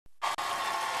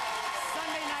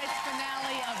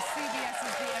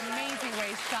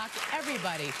shock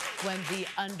everybody when the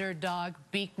underdog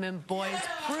Beekman boys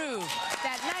prove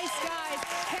that nice guys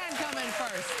can come in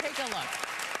first. Take a look.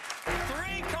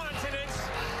 3 continents,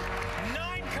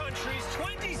 9 countries,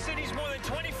 20 cities, more than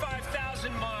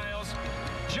 25,000 miles.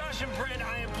 Josh and Brent,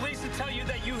 I am pleased to tell you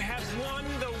that you have won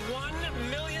the $1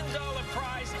 million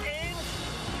prize, and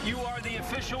you are the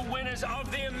official winners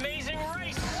of the amazing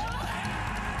race.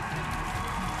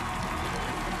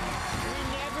 We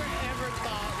never, ever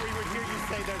thought we would hear you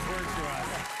say those words to us.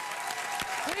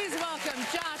 Please welcome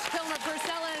Josh, Kilmer,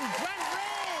 Purcell, and Brent.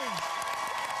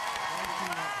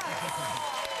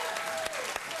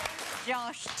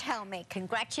 Josh, tell me,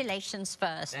 congratulations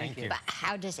first. Thank you. But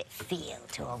how does it feel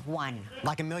to have won?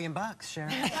 Like $1 million,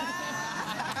 Sharon.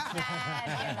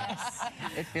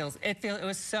 It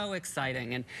was so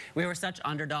exciting, and we were such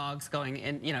underdogs going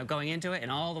into it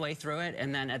and all the way through it,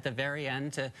 and then at the very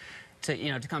end to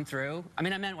come through. I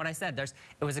mean, I meant what I said.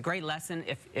 It was a great lesson.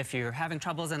 If you're having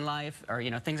troubles in life or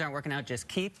things aren't working out, just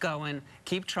keep going,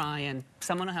 keep trying.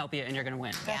 Someone will help you, and you're going to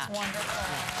win. That's wonderful.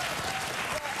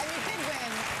 Well, and you did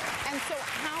win. And so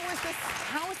how is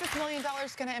this $1 million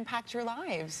going to impact your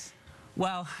lives?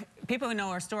 Well, people who know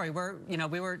our story,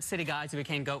 we were city guys who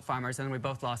became goat farmers, and then we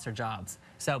both lost our jobs.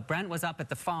 So Brent was up at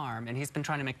the farm, and he's been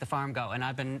trying to make the farm go, and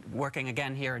I've been working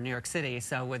again here in New York City.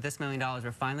 So with this $1 million,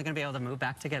 we're finally going to be able to move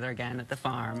back together again at the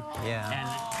farm. Yeah.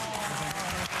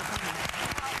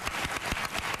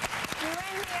 You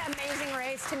ran the Amazing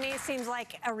Race. To me, seems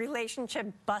like a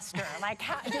relationship buster. Like,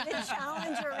 how did it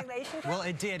challenge your relationship? Well,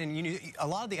 it did, and a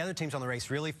lot of the other teams on the race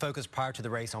really focused prior to the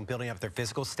race on building up their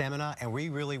physical stamina, and we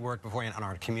really worked beforehand on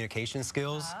our communication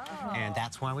skills, and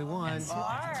that's why we won. That's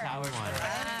how we won.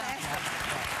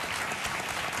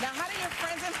 Now, how do your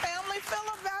friends and family feel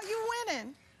about you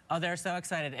winning? Oh, they're so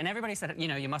excited. And everybody said,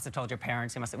 you must have told your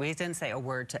parents. We didn't say a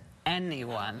word to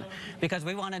anyone because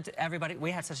we wanted everybody. We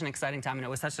had such an exciting time, and it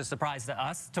was such a surprise to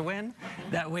us to win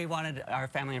that we wanted our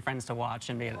family and friends to watch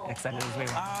and be excited as we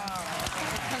were.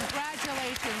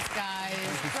 Congratulations, guys.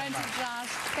 Brent and Josh,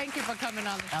 thank you for coming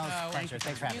on the show. That was a pleasure.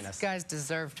 Thanks for having us. You guys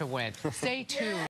deserve to win. Stay tuned.